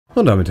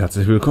Und damit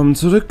herzlich willkommen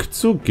zurück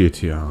zu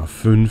GTA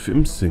 5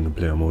 im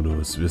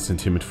Singleplayer-Modus. Wir sind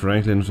hier mit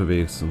Franklin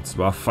unterwegs und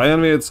zwar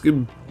feiern wir jetzt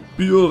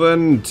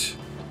gebührend,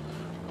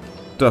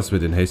 dass wir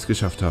den Haste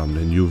geschafft haben,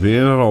 den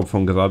Juwelenraub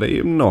von gerade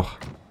eben noch.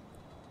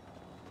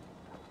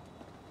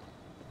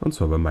 Und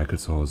zwar bei Michael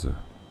zu Hause.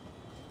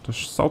 Da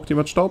saugt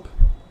jemand Staub?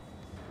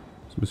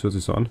 Das hört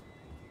sich so an.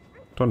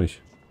 Doch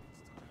nicht.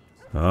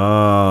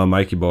 Ah,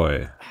 Mikey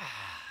Boy.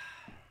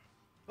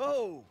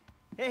 Oh,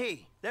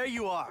 hey, there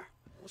you are.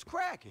 What's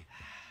cracking?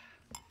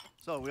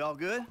 So, we all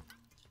good?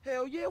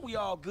 Hell yeah, we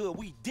all good.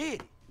 We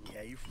did it.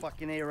 Yeah, you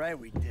fucking A right,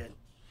 we did.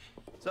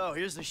 So,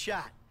 here's the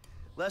shot.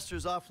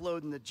 Lester's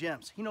offloading the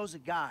gems. He knows a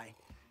guy.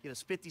 Get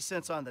us 50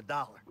 cents on the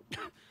dollar.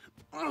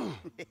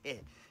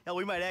 Hell,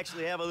 we might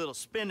actually have a little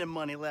spending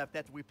money left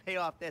after we pay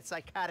off that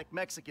psychotic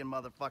Mexican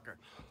motherfucker.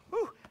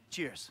 Whew,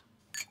 cheers.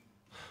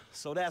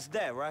 So that's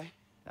that, right?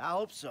 I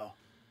hope so.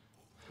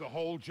 The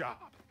whole job.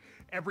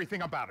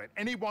 Everything about it.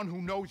 Anyone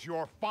who knows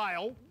your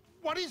file,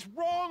 what is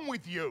wrong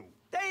with you?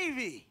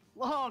 Davey!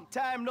 Long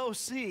time no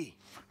see.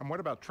 And what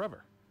about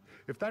Trevor?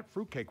 If that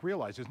fruitcake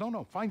realizes,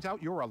 finds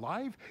out you're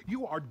alive,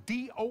 you are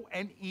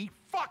D-O-N-E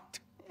fucked.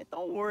 Hey,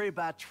 don't worry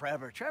about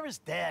Trevor. Trevor's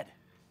dead.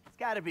 It's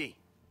gotta be.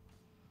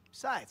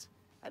 Besides,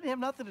 I didn't have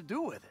nothing to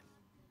do with it.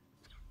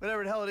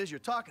 Whatever the hell it is you're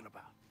talking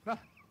about. Huh?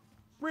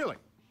 Really?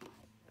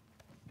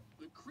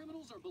 The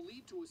criminals are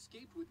believed to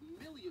escape with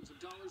millions of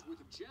dollars worth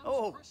of gems,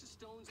 Oh. precious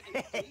stones,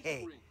 and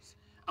engagement rings.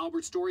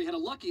 Albert's story had a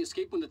lucky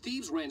escape when the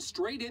thieves ran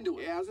straight into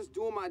it. Yeah, I was just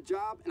doing my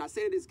job, and I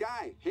say to this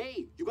guy,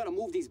 hey, you gotta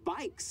move these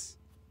bikes.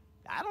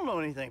 I don't know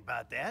anything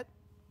about that.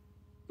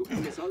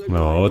 This other Oh,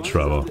 guy runs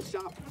Trevor. out of the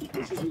shop,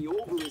 pushes me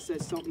over and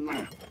says something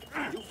like,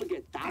 you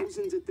forget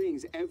thousands of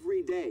things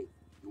every day.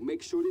 You'll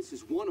make sure this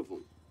is one of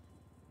them.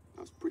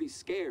 That was pretty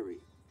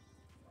scary.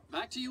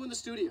 Back to you in the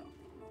studio.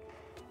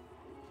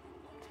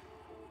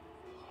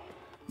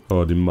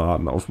 Oh, die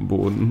Maden auf dem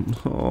Boden.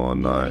 Oh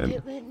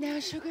nein.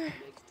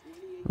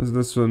 Was ist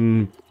das für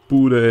ein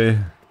Bude,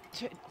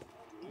 ey?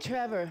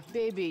 Trevor,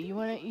 baby, you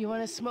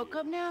wanna smoke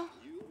up now?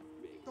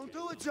 Don't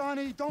do it,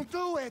 Johnny. Don't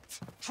do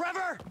it.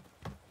 Trevor!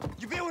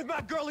 You been with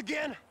my girl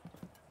again?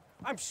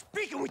 I'm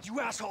speaking with you,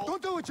 asshole.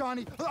 Don't do it,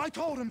 Johnny. I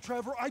told him,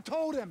 Trevor. I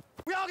told him.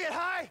 We all get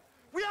high.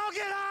 We all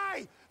get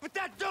high. But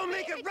that don't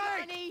make it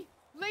right. Johnny,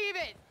 leave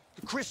it.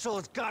 The crystal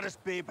has got us,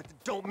 babe, but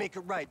that don't make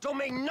it right. Don't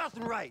make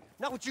nothing right.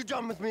 Not what you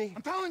done with me.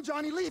 I'm telling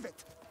Johnny, leave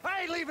it.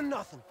 I ain't leaving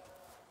nothing.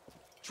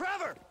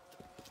 Trevor!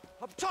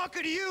 I'm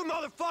talking to you,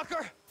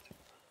 motherfucker!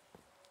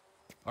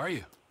 Are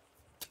you?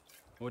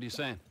 What are you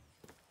saying?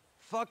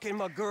 Fucking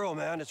my girl,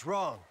 man. It's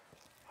wrong.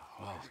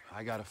 Well,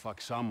 I gotta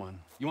fuck someone.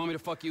 You want me to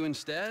fuck you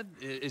instead?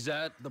 Is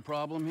that the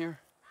problem here?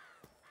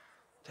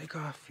 Take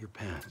off your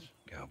pants,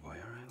 cowboy,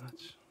 all right?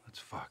 Let's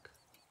fuck.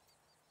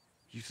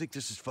 You think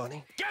this is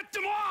funny? Get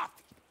them off!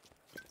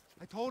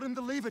 I told him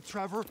to leave it,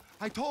 Trevor.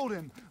 I told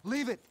him.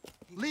 Leave it.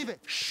 Leave it.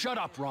 Shut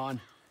up,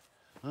 Ron.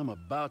 I'm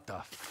about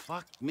to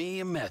fuck me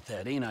a meth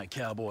head, ain't I,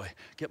 cowboy?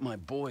 Get my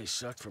boy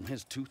sucked from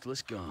his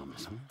toothless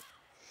gums, huh?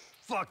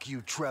 Fuck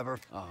you, Trevor.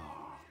 Oh.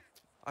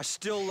 I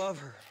still love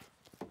her.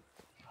 All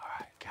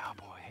right,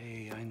 cowboy.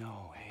 Hey, I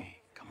know. Hey,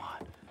 come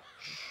on.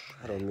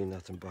 I don't mean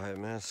nothing by it,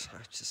 man.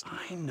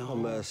 I know.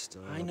 I'm messed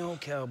up. I know,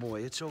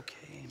 cowboy. It's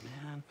okay,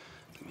 man.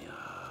 Give me a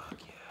hug,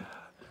 yeah.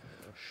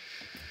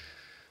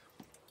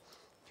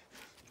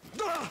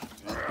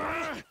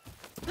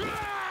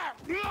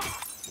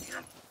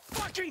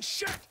 Fucking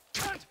shit!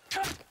 Cunt!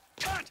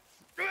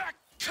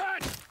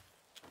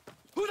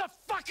 Who the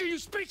fuck are you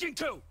speaking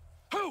to?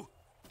 Who?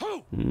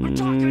 I'm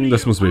talking to you.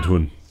 Das muss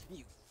wehtun.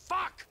 You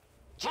fuck!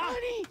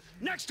 Johnny!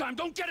 Next time,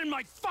 don't get in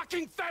my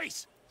fucking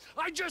face!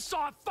 I just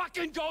saw a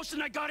fucking ghost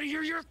and I gotta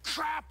hear your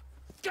crap!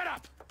 Get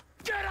up!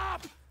 Get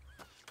up!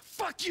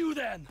 Fuck you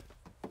then!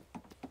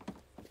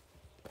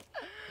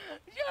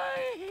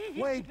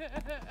 Johnny! Wait.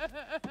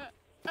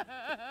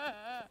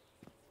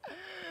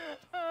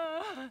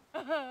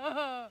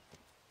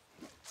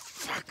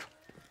 Fuck!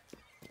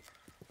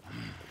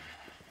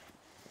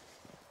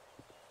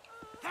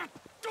 That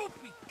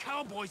dopey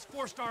cowboys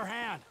forced our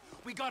hand.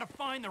 We gotta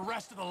find the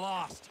rest of the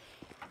lost.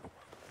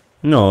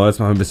 No, jetzt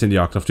machen wir ein bisschen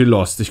Jagd auf die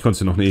Lost. Ich konnte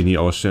sie noch nie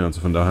ausstellen,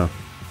 also von daher.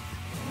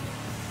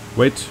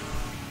 Wait.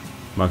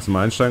 Magst du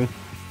mal einsteigen?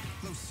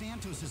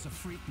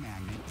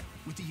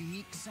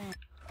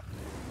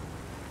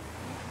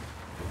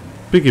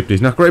 Begib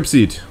dich nach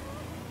Grapeseed.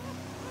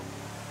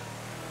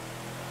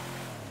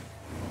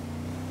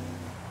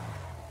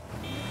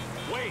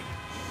 Wait!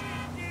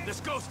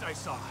 This ghost I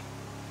saw.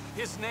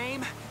 His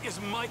name is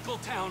Michael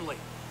Townley.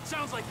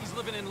 Sounds like he's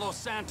living in Los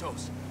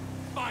Santos.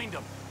 Find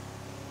him.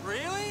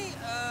 Really?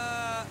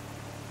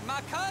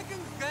 My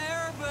cousin's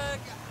there, but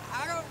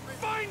I don't...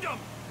 Find him!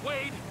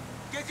 Wade!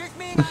 Does this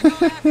mean I don't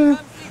have to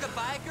come see the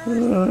bikers?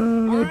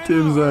 We're in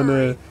Tim a seine...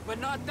 hurry, but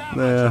not that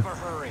much of a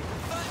hurry.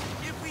 But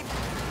if we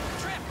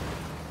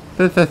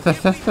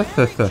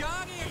bury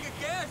Johnny in the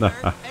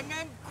desert, and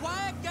then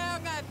quiet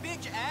down that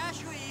bitch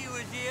Ashley he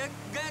was in,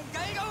 then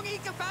they don't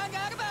need to find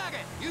out about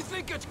it. You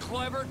think it's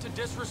clever to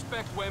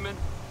disrespect women?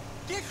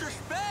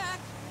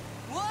 Disrespect?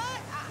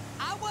 What?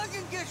 I wasn't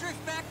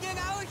disrespecting.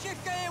 I was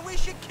just saying we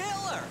should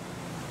kill her.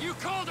 You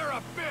called her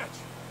a bitch.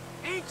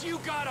 Ain't you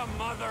got a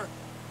mother?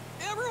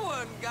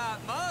 Everyone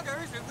got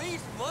mothers, at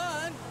least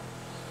one.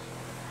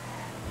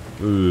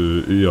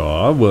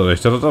 Ja, wo er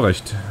recht hat, hat er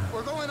recht.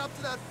 We're going up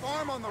to that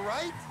farm on the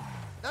right.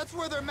 That's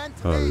where they're meant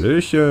to be.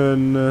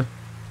 Hallöchen.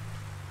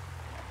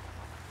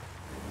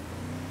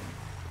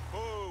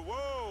 Whoa,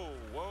 whoa,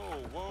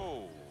 whoa,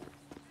 whoa.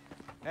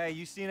 Hey,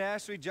 you seen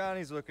Ashley?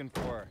 Johnny's looking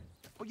for her.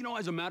 Well, you know,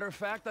 as a matter of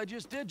fact, I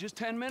just did, just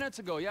 10 minutes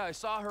ago. Yeah, I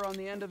saw her on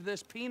the end of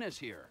this penis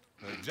here.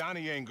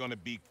 Johnny ain't gonna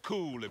be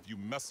cool if you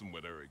messing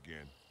with her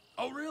again.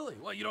 Oh, really?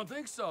 Well, you don't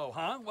think so,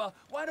 huh? Well,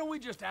 why don't we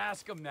just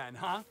ask him then,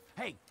 huh?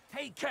 Hey,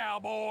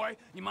 cowboy,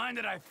 you mind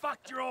that I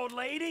fucked your old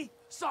lady?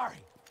 Sorry,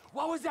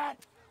 what was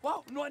that?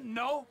 Well,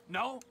 no,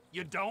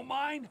 you don't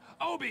mind?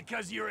 Oh,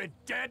 because you're a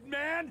dead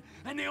man?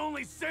 And the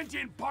only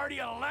sentient part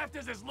you left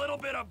is this little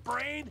bit of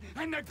brain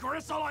and the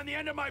gristle on the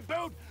end of my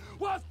boot?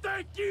 Well,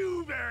 thank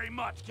you very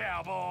much,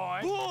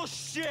 cowboy.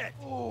 Bullshit!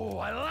 Oh,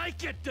 I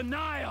like it,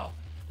 denial.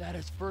 That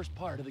is first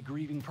part of the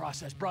grieving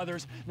process,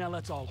 brothers. Now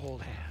let's all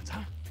hold hands,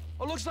 huh?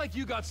 Oh, looks like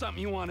you got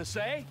something you want to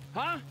say,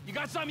 huh? You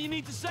got something you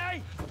need to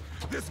say?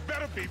 This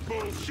better be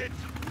bullshit.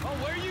 Oh,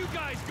 where you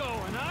guys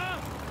going, huh?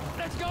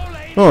 Let's go,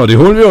 ladies. Oh, die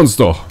holen wir uns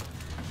doch.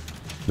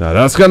 Na,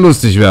 das kann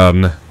lustig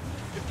werden. If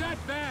that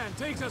van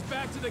takes us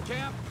back to the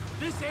camp,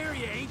 this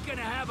area ain't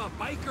gonna have a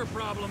biker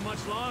problem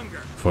much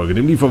longer. Folge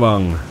dem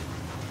Lieferwagen.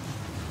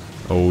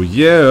 Oh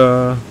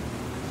yeah.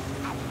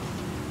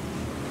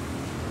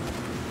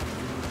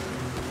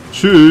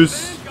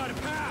 Tschüss.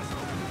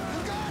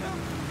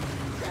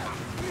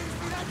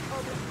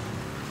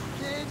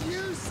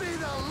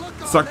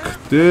 Zack,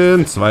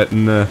 den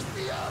zweiten.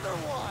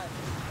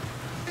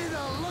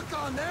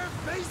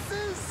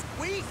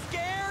 We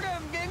scared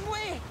him, didn't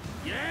we?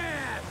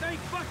 Yeah, thank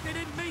fuck they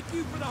didn't make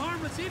you for the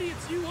harmless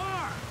idiots you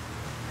are.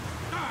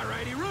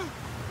 Alrighty, Root.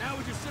 Now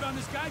we just sit on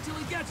this guy till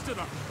he gets to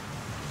them.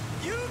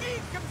 You need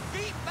some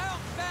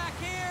seatbelts back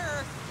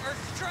here, or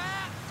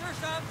straps or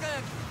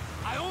something.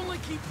 I only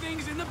keep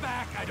things in the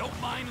back I don't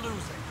mind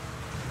losing.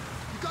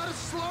 You gotta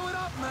slow it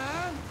up,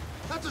 man.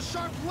 That's a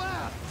sharp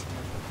left.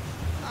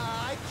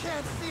 I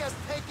can't see us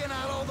taking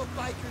out all the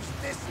bikers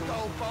this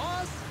go,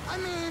 boss. I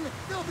mean,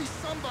 there'll be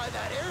some by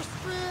that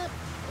airstrip,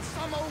 and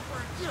some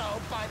over, you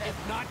know, by that...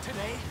 If not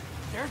today,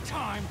 their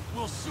time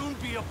will soon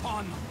be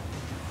upon them.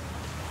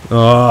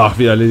 Ach,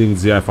 wir erledigen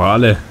sie einfach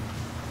alle.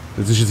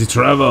 Das ist jetzt die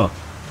Trevor.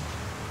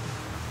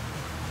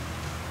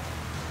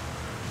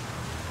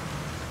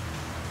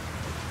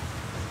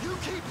 You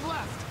keep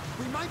left.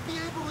 We might be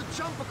able to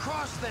jump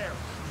across there.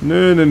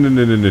 Nee.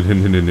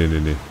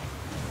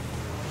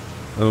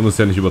 Man muss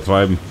ja nicht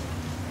übertreiben.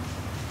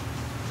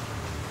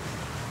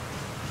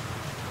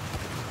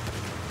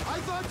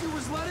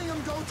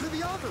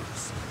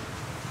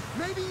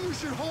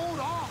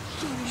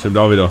 Stimmt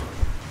auch wieder.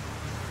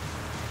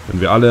 Wenn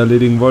wir alle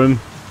erledigen wollen,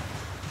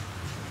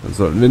 dann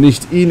sollten wir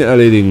nicht ihn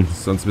erledigen,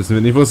 sonst wissen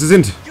wir nicht, wo sie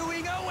sind.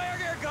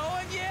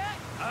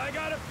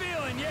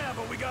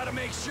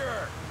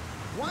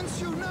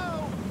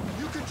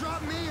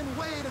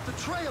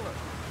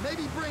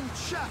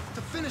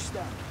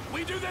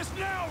 We do this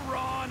now,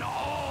 Ron,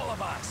 all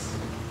of us.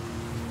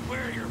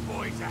 Where are your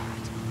boys at?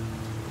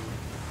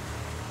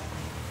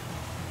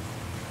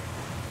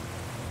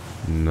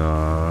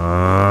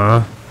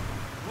 Na.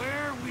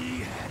 Where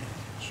we headed?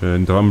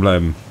 Schön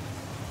dranbleiben.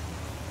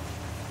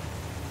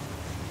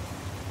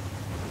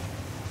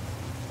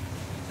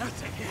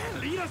 That's it.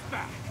 Yeah, lead us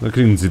back. Da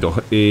kriegen sie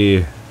doch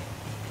eh.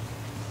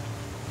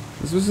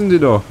 Das wissen die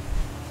doch.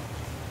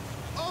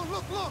 Oh,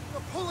 look,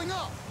 they're pulling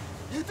up.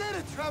 You did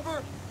it,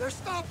 Trevor. They're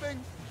stopping.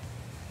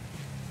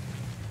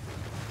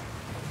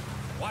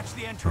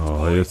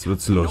 Oh, jetzt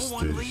wird's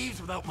lustig.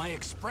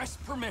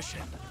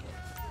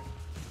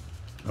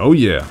 Oh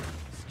yeah.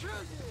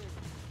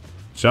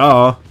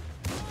 Ciao.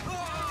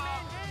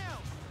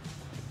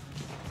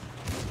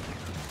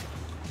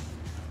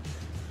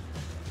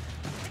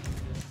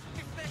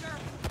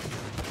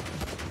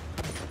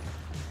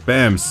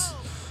 Bams.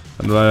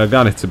 Hat leider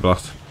gar nichts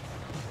gebracht.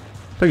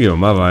 Da gehen wir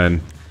mal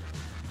rein.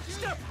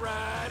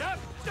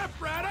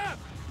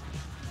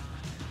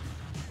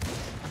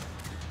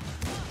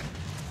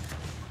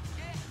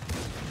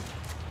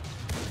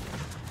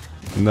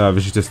 Na,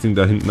 erwische ich das Ding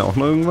da hinten auch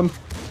noch irgendwann?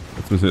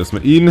 Jetzt müssen wir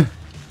erstmal ihn.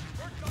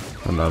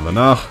 Dann laden wir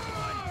nach.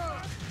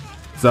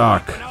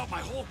 Zack.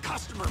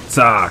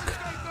 Zack.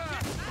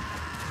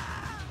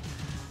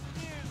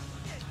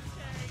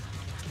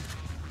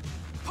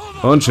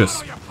 Und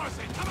tschüss.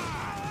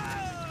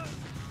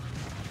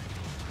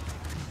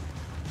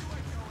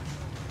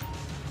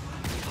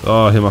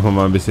 So, hier machen wir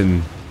mal ein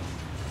bisschen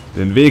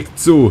den Weg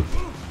zu.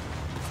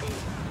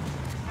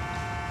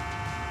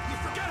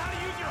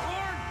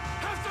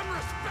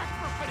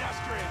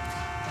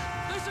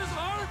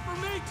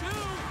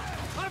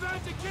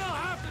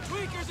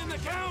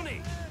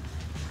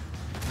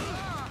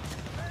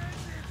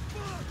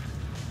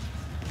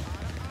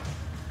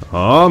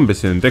 Oh, ein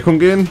bisschen in Deckung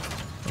gehen.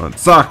 Und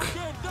zack.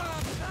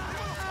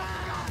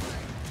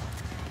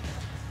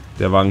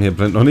 Der Wagen hier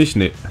brennt noch nicht.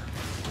 Nee.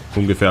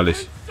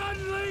 Ungefährlich.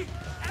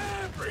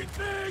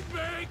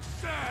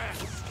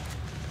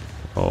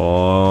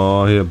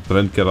 Oh, hier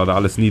brennt gerade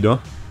alles nieder.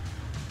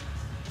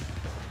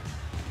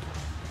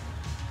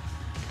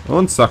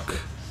 Und zack.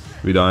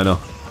 Wieder einer.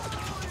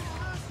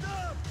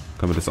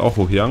 Kann man das auch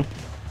hochjagen?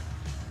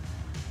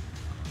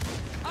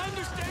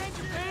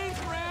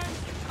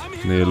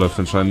 Nee, läuft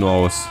anscheinend nur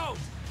aus.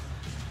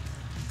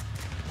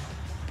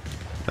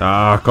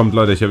 Ah, kommt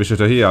Leute, ich erwische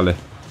euch hier alle.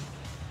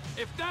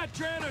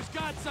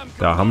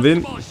 Da haben wir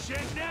ihn.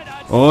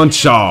 Und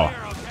ciao.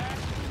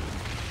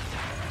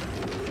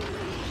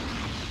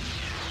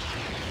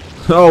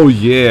 Oh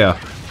yeah.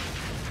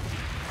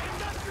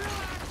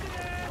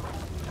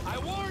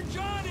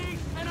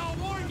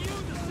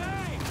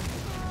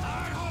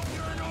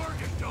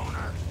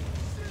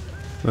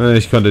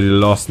 Ich konnte die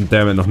Lost and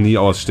Damn It noch nie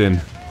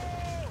ausstehen.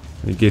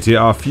 In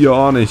GTA 4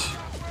 auch nicht.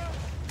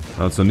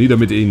 Also nieder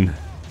mit ihnen.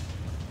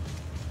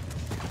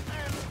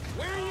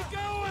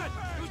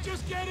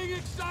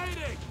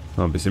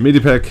 Noch ein bisschen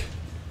Medipack.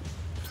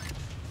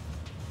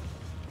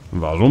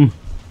 Warum?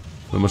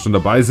 Wenn wir schon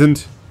dabei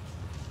sind.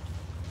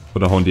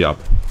 Oder hauen die ab?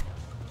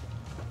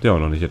 Die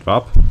hauen noch nicht etwa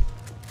ab.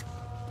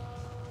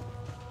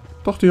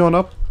 Doch, die hauen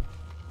ab.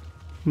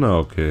 Na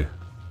okay.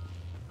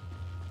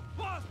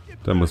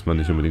 Da muss man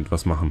nicht unbedingt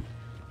was machen.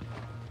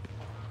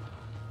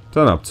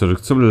 Dann ab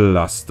zurück zum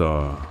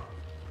Laster.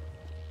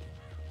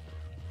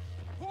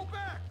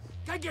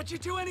 Can I get you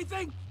two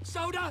anything?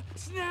 Soda?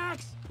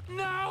 Snacks?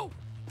 No?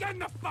 Get in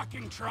the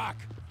fucking truck.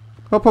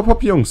 Hopp, hopp,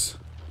 hopp, Jungs.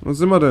 Wo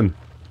sind wir denn?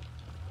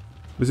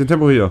 Bisschen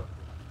Tempo hier.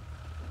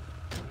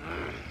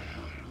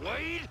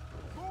 Wade?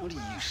 What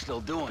are you still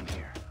doing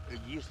here?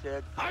 You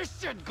said... I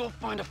said go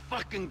find a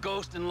fucking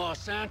ghost in Los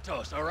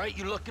Santos, alright?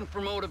 You looking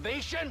for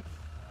motivation?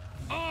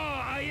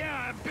 Oh,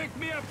 yeah, pick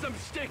me up some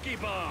sticky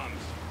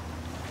bombs.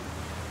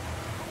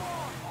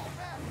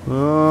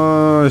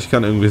 Ich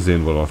kann irgendwie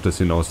sehen, worauf das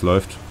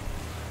hinausläuft.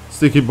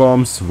 Sticky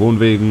Bombs,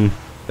 Wohnwegen.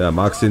 Er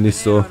mag sie nicht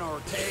so.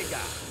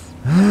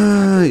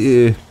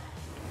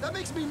 That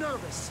makes me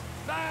nervous.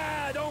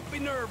 Don't be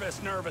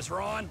nervous,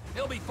 Ron.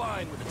 He'll be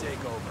fine with the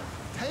takeover.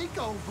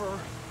 Takeover?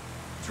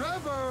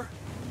 Trevor!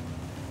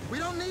 We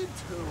don't need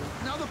to.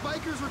 Now the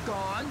bikers are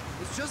gone.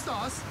 It's just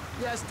us,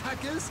 the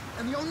Aztecas,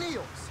 and the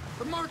O'Neills.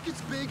 The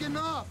market's big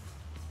enough.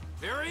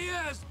 There he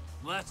is.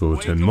 Let's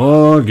Guten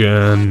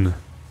Morgen.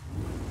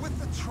 With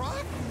the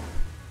truck?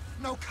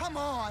 No, come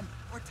on.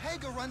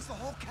 Ortega runs the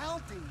whole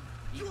county.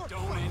 You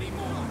don't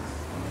anymore.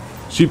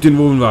 Schiebt den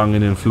Wohnwagen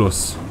in den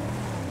Fluss.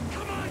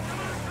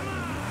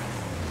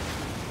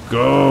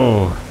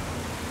 Go.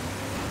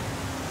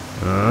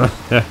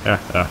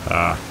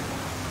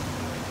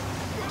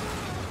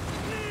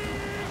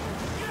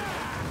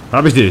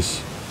 Hab ich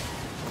dich.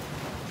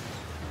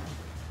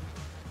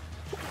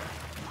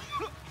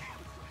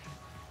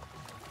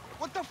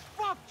 What the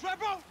fuck,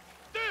 Trevor?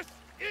 This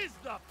is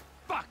the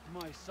fuck,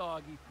 my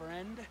soggy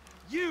friend.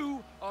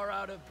 You are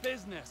out of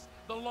business.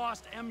 The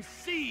Lost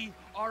MC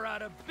are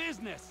out of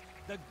business.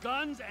 The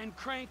guns and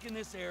crank in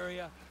this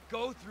area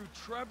go through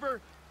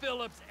Trevor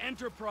Phillips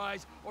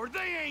Enterprise, or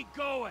they ain't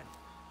going.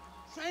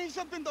 Saying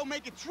something don't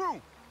make it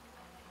true.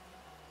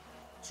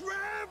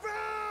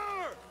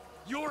 Trevor!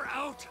 You're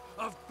out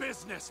of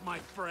business, my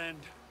friend.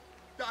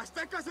 The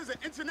Aztecas is an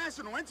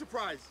international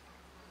enterprise.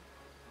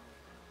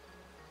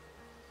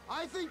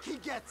 I think he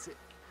gets it.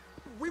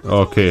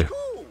 Okay.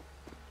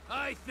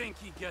 I think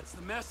he gets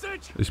the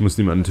message. Ich muss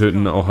niemanden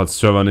töten, auch als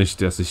Trevor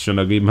nicht, der sich schon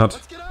ergeben hat.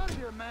 Let's get out of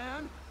here,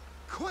 man.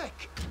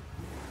 Quick.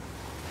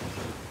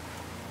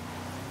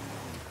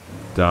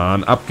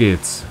 Dann ab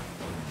geht's.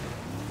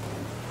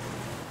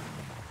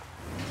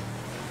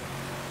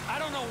 I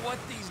don't know what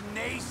these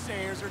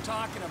naysayers are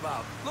talking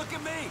about. Look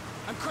at me.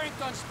 I'm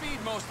cranked on speed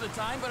most of the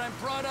time, but I'm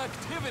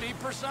productivity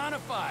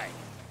personified.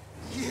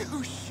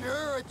 You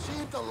sure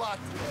achieved a lot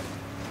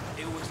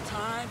today. It was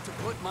time to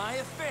put my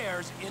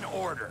affairs in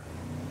order.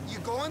 You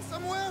going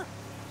somewhere?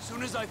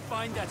 Soon as I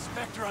find that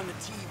Spectre on the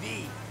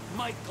TV,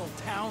 Michael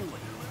Townley.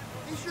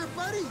 He's your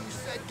buddy you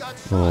said got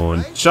shot,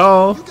 Und right?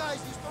 ciao. You guys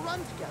used to run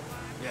together.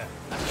 Yeah.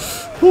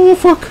 Oh,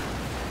 fuck. Yeah,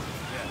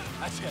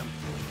 that's him.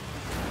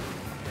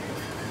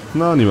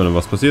 Na, niemandem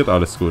was passiert,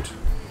 alles gut.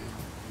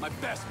 My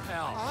best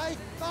pal. I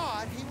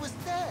thought he was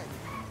dead.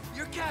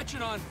 You're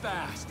catching on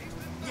fast.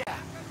 Yeah,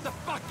 the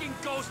fucking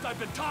ghost I've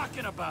been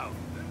talking about.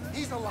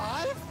 He's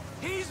alive?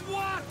 He's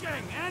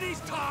walking, and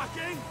he's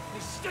talking,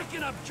 he's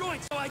sticking up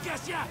joints, so I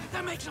guess, yeah,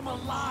 that makes him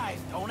alive,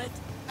 don't it?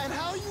 And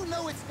how you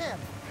know it's him?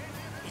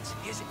 It's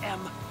his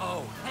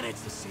M.O., and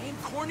it's the same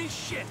corny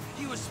shit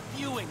he was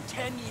spewing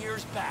 10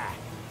 years back.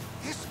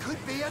 This could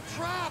be a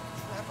trap,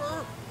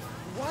 Trevor.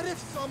 What if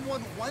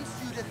someone wants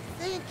you to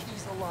think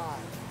he's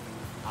alive?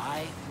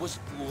 I was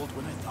fooled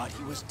when I thought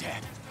he was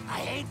dead.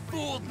 I ain't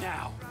fooled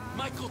now.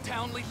 Michael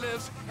Townley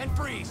lives and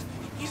breathes.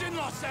 He's in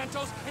Los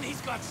Santos, and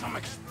he's got some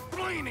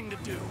explaining to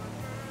do.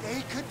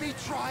 They could be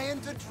trying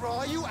to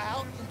draw you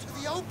out into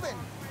the open.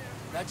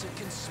 That's a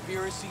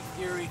conspiracy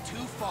theory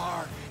too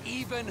far,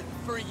 even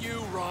for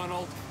you,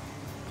 Ronald.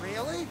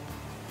 Really?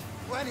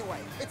 Well, anyway,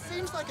 it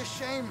seems like a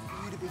shame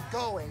for you to be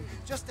going,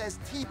 just as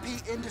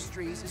TP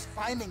Industries is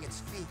finding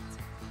its feet.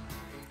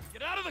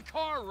 Get out of the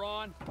car,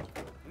 Ron.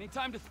 I need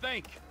time to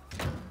think.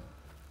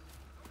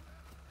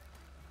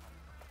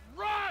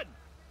 Run!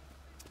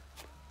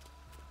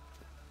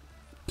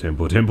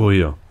 Tempo, Tempo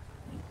hier.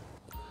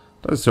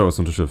 Das ist ja was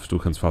Unterschrift. Du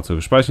kannst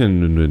Fahrzeuge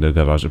speichern, wenn du in der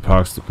Garage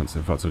parkst. Du kannst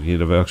dein Fahrzeug in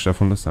jeder Werkstatt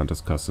von Los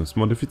Santos Customs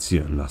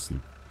modifizieren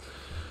lassen.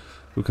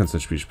 Du kannst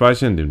das Spiel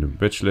speichern, indem du im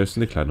Bett schläfst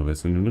und die Kleidung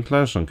wässt, indem du in den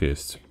Kleiderschrank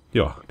gehst.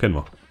 Ja, kennen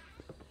wir.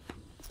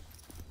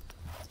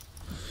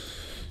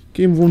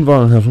 Geh im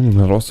Wohnwagen herum, um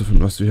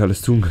herauszufinden, was du hier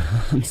alles tun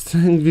kannst.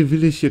 Irgendwie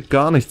will ich hier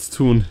gar nichts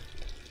tun.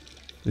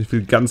 Ich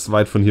will ganz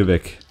weit von hier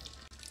weg.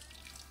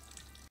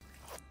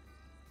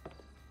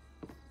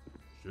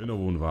 Schöner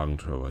Wohnwagen,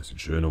 Trevor. Ist ein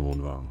schöner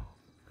Wohnwagen.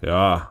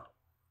 Ja.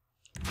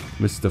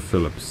 Mr.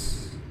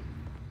 Phillips.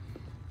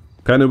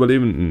 Keine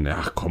Überlebenden.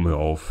 Ach, komm, hör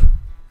auf.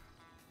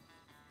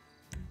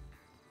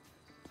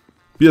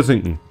 Bier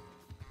trinken.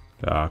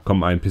 Ja,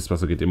 komm, ein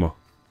Pisswasser geht immer.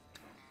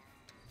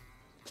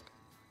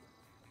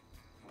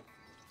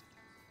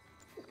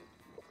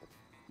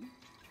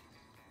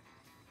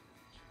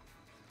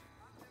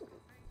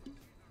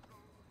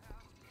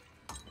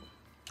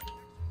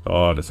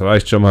 Oh, das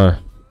reicht schon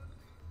mal.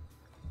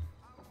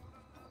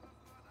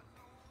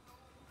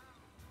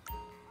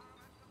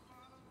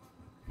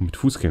 Um mit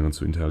Fußgängern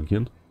zu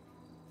interagieren.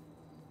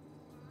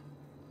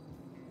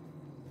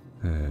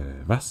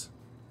 Was?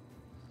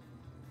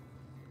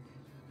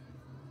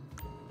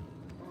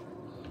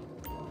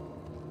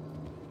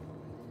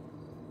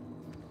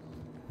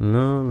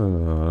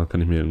 Na,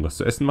 kann ich mir irgendwas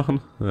zu essen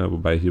machen? Ja,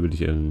 wobei, hier will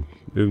ich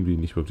irgendwie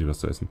nicht wirklich was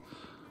zu essen.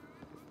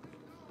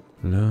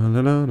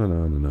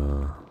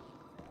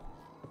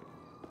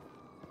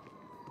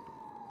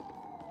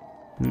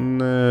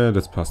 Ne,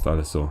 das passt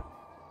alles so.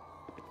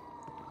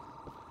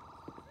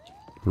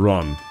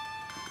 Ron.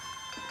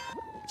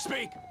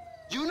 Speak!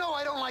 You know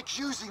I don't like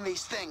using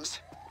these things.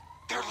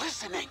 They're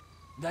listening.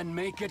 Then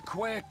make it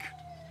quick.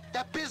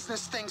 That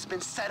business thing's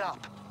been set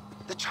up.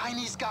 The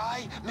Chinese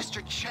guy,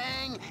 Mr.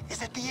 Chang,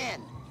 is at the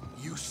inn.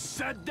 You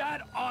said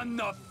that on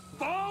the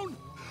phone?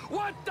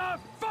 What the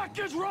fuck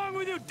is wrong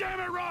with you, damn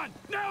it, Ron?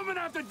 Now I'm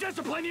gonna have to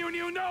discipline you and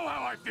you know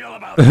how I feel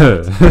about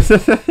it.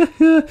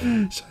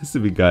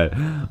 Scheiße, wie geil.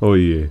 Oh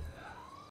je.